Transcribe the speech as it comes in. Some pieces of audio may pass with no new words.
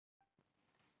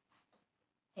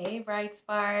Hey Bright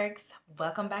Sparks,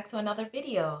 welcome back to another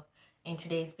video. In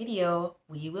today's video,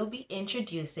 we will be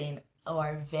introducing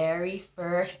our very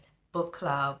first book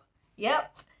club.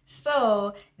 Yep,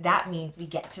 so that means we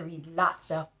get to read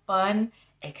lots of fun,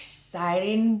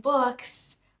 exciting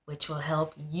books, which will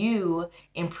help you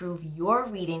improve your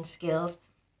reading skills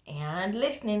and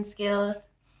listening skills.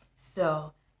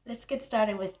 So let's get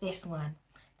started with this one.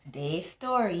 Today's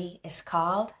story is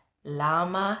called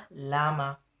Llama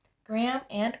Llama, Gram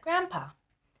and Grandpa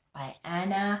by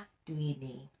Anna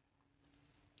Dewdney.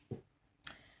 What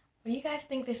do you guys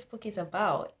think this book is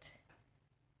about?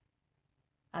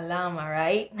 A llama,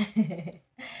 right?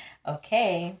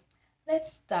 Okay,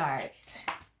 let's start.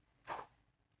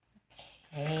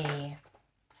 Okay.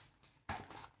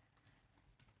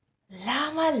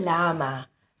 Llama Llama,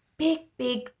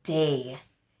 big day.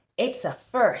 It's a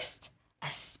first, a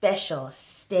special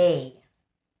stay.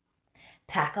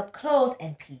 Pack up clothes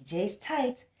and PJs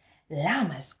tight.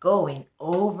 Llama's going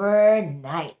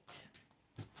overnight.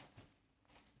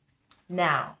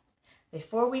 Now,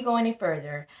 before we go any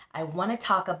further, I want to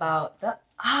talk about the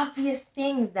obvious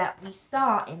things that we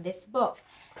saw in this book.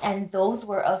 And those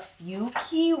were a few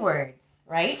keywords,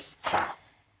 right?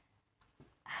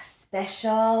 A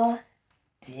special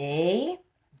day,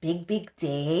 big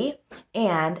day,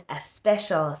 and a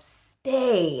special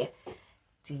stay.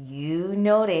 Do you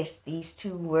notice these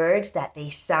two words that they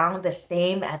sound the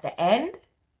same at the end?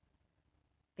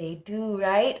 They do,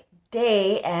 right?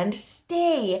 Day and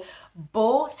stay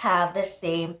both have the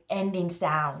same ending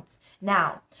sounds.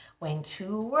 Now, when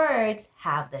two words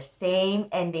have the same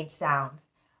ending sounds,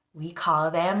 we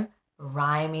call them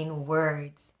rhyming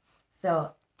words.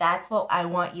 So that's what I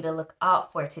want you to look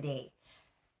out for today.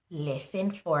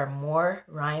 Listen for more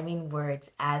rhyming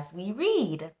words as we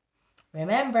read.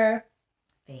 Remember,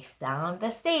 they sound the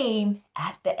same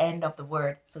at the end of the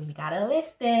word, so you gotta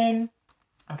listen.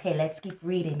 Okay, let's keep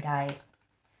reading, guys.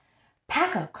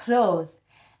 Pack up clothes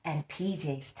and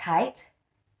PJs tight.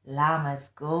 Llama's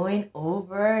going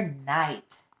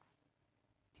overnight.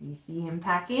 Do you see him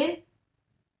packing?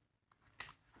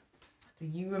 Do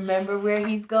you remember where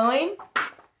he's going?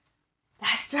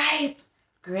 That's right,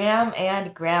 Gram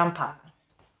and Grandpa.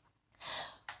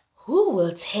 Who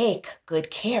will take good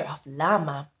care of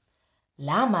Llama?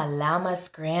 Llama Llama's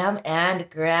Gram and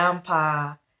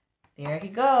Grandpa. There he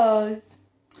goes.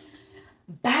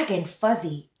 Bag and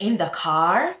Fuzzy in the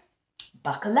car.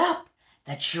 Buckle up,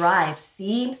 the drive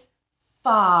seems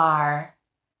far.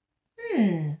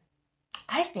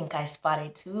 I think I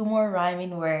spotted two more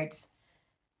rhyming words.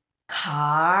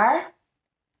 Car,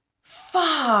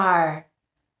 far.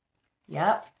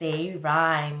 Yep, they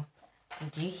rhyme.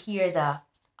 Did you hear the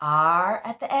R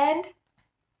at the end?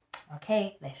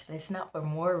 Okay, let's listen up for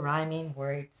more rhyming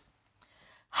words.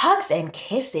 Hugs and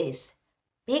kisses,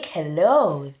 big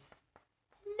hellos.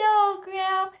 Hello,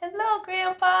 Gram. Hello,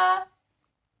 Grandpa.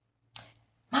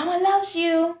 Mama loves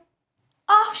you.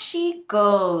 Off she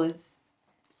goes.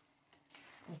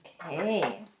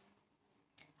 Okay.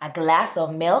 A glass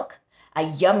of milk, a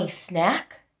yummy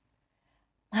snack.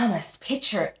 Mama's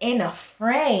picture in a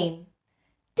frame.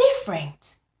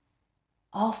 Different.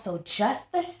 Also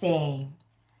just the same.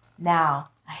 Now,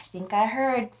 I think I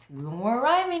heard two more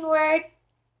rhyming words.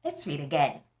 Let's read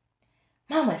again.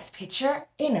 Mama's picture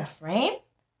in a frame.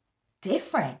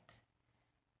 Different.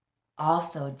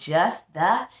 Also just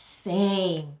the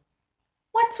same.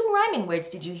 What two rhyming words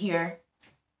did you hear?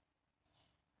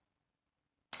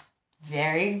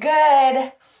 Very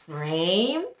good.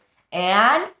 Frame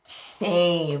and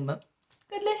same.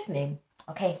 Good listening.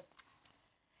 Okay.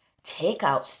 Take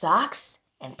out socks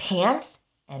and pants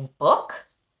and book.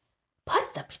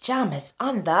 Put the pajamas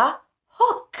on the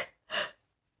hook.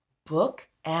 Book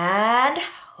and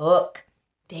hook.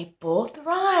 They both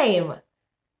rhyme.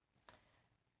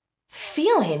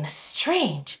 Feeling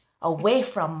strange away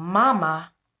from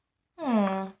Mama.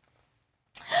 Oh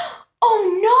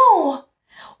no!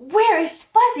 Where is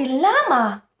Fuzzy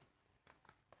Llama?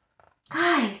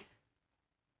 Guys,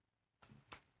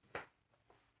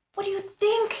 what do you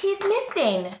think he's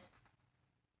missing?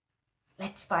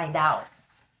 Let's find out.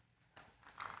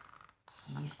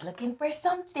 He's looking for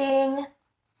something.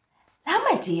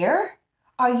 Llama dear,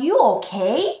 are you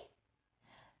okay?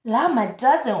 Llama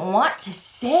doesn't want to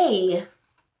say.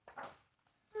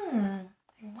 I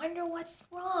wonder what's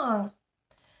wrong.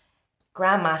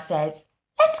 Grandma says,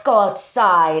 let's go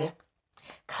outside.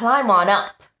 Climb on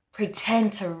up,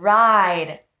 pretend to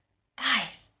ride.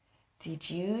 Guys, did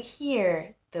you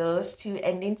hear those two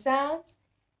ending sounds?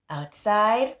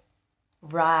 Outside,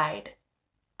 ride,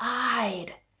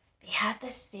 eyed. They have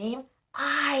the same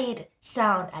eyed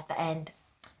sound at the end.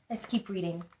 Let's keep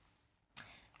reading.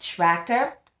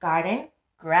 Tractor, garden,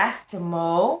 grass to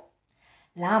mow.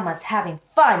 Llama's having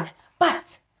fun,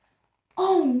 but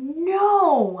oh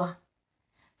no!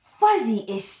 Fuzzy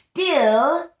is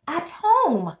still at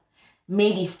home.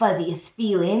 Maybe Fuzzy is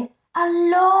feeling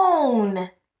alone.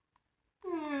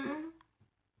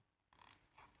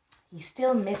 He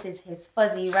still misses his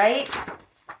Fuzzy, right?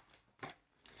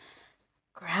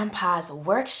 Grandpa's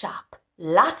workshop,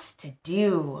 lots to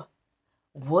do.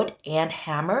 Wood and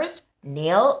hammers,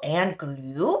 nail and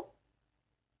glue.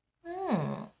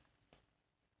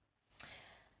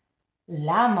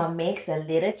 Llama makes a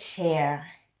little chair.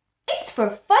 It's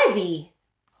for Fuzzy,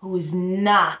 who's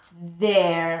not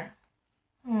there.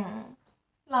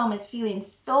 Llama's feeling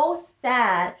so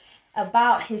sad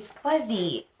about his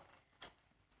Fuzzy.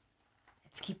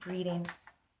 Let's keep reading.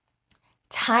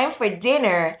 Time for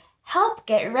dinner. Help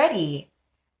get ready.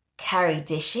 Carry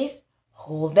dishes.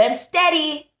 Hold them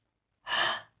steady.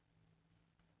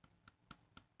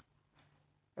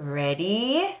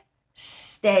 Ready,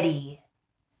 steady.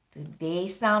 Do they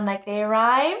sound like they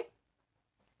rhyme?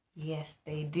 Yes,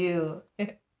 they do.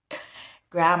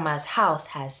 Grandma's house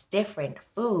has different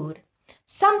food.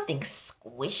 Something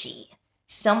squishy,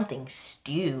 something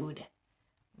stewed.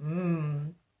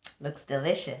 Looks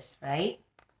delicious, right?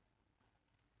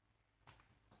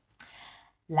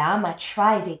 Llama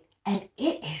tries it and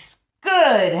it is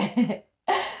good.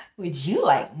 Would you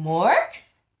like more?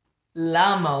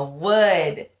 Llama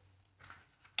would.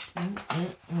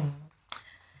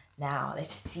 Now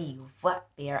let's see what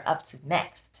they are up to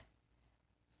next.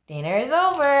 Dinner is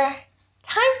over.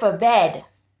 Time for bed.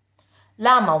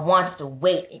 Llama wants to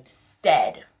wait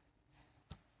instead.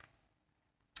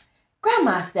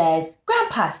 Grandpa says,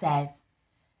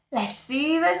 let's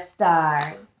see the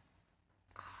stars.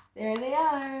 There they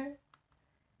are.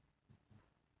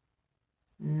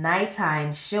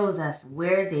 Nighttime shows us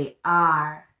where they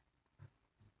are.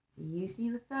 Do you see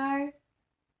the stars?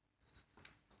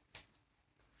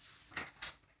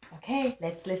 Okay,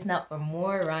 let's listen up for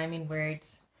more rhyming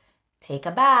words. Take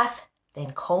a bath,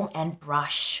 then comb and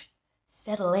brush.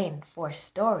 Settle in for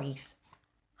stories.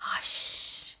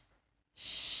 Hush.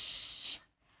 Shh.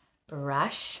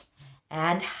 Brush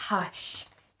and hush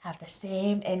have the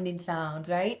same ending sounds,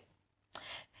 right?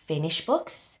 Finish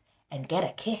books and get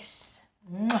a kiss.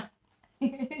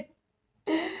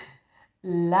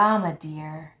 Llama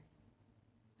dear,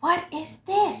 what is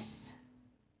this?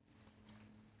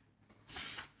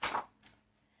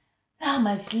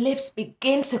 Llama's lips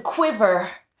begin to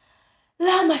quiver.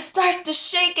 Llama starts to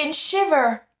shake and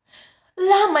shiver.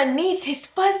 Llama needs his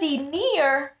Fuzzy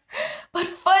near, but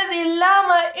Fuzzy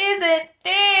Llama isn't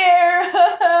there.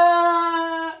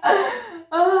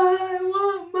 I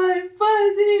want my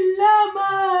Fuzzy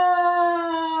Llama.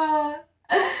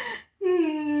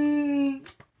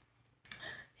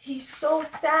 He's so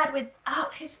sad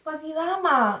without his Fuzzy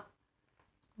Llama.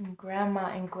 And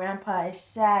Grandma and Grandpa is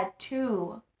sad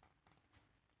too.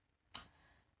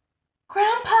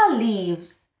 Grandpa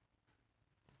leaves.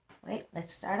 Wait,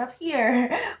 let's start up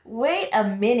here. Wait a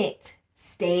minute.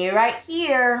 Stay right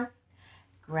here.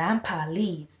 Grandpa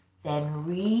leaves, then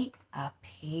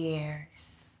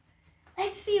reappears.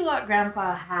 Let's see what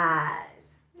Grandpa has.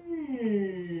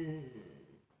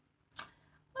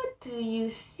 What do you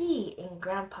see in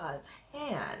Grandpa's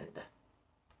hand?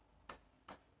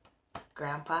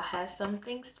 Grandpa has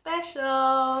something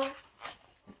special.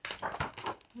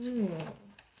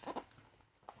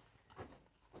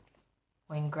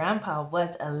 When Grandpa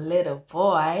was a little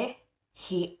boy,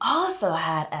 he also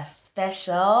had a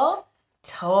special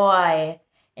toy.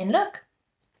 And look,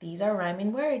 these are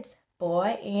rhyming words.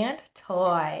 Boy and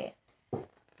toy.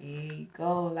 Here you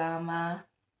go, Llama.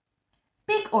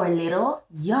 Big or little,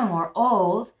 young or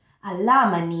old, a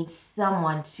llama needs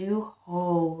someone to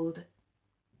hold.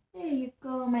 There you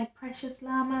go, my precious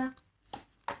llama.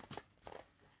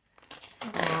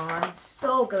 Oh, I'm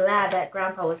so glad that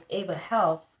Grandpa was able to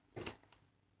help.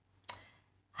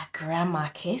 A grandma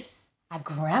kiss, a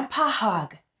grandpa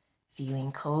hug.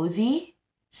 Feeling cozy,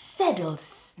 settled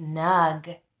snug.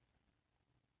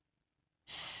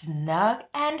 Snug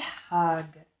and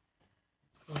hug.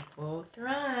 They both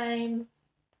rhyme.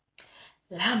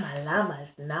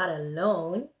 Llama's not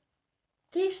alone.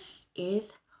 This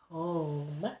is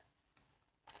home.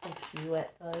 Let's see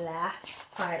what the last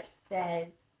part says.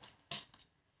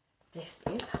 This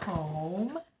is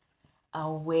home,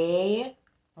 away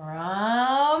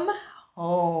from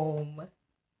home.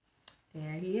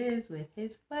 There he is with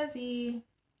his Fuzzy.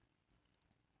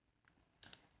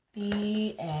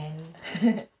 The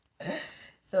end.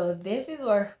 So this is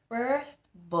our first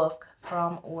book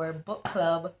from our book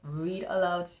club Read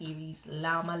Aloud series,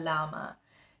 Llama Llama.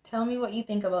 Tell me what you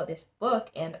think about this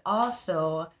book, and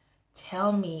also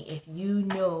tell me if you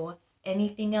know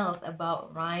anything else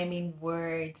about rhyming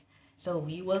words. So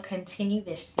we will continue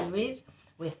this series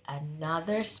with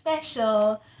another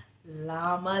special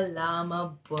Llama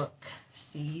Llama book.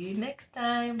 See you next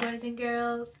time, boys and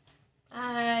girls.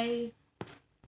 Bye.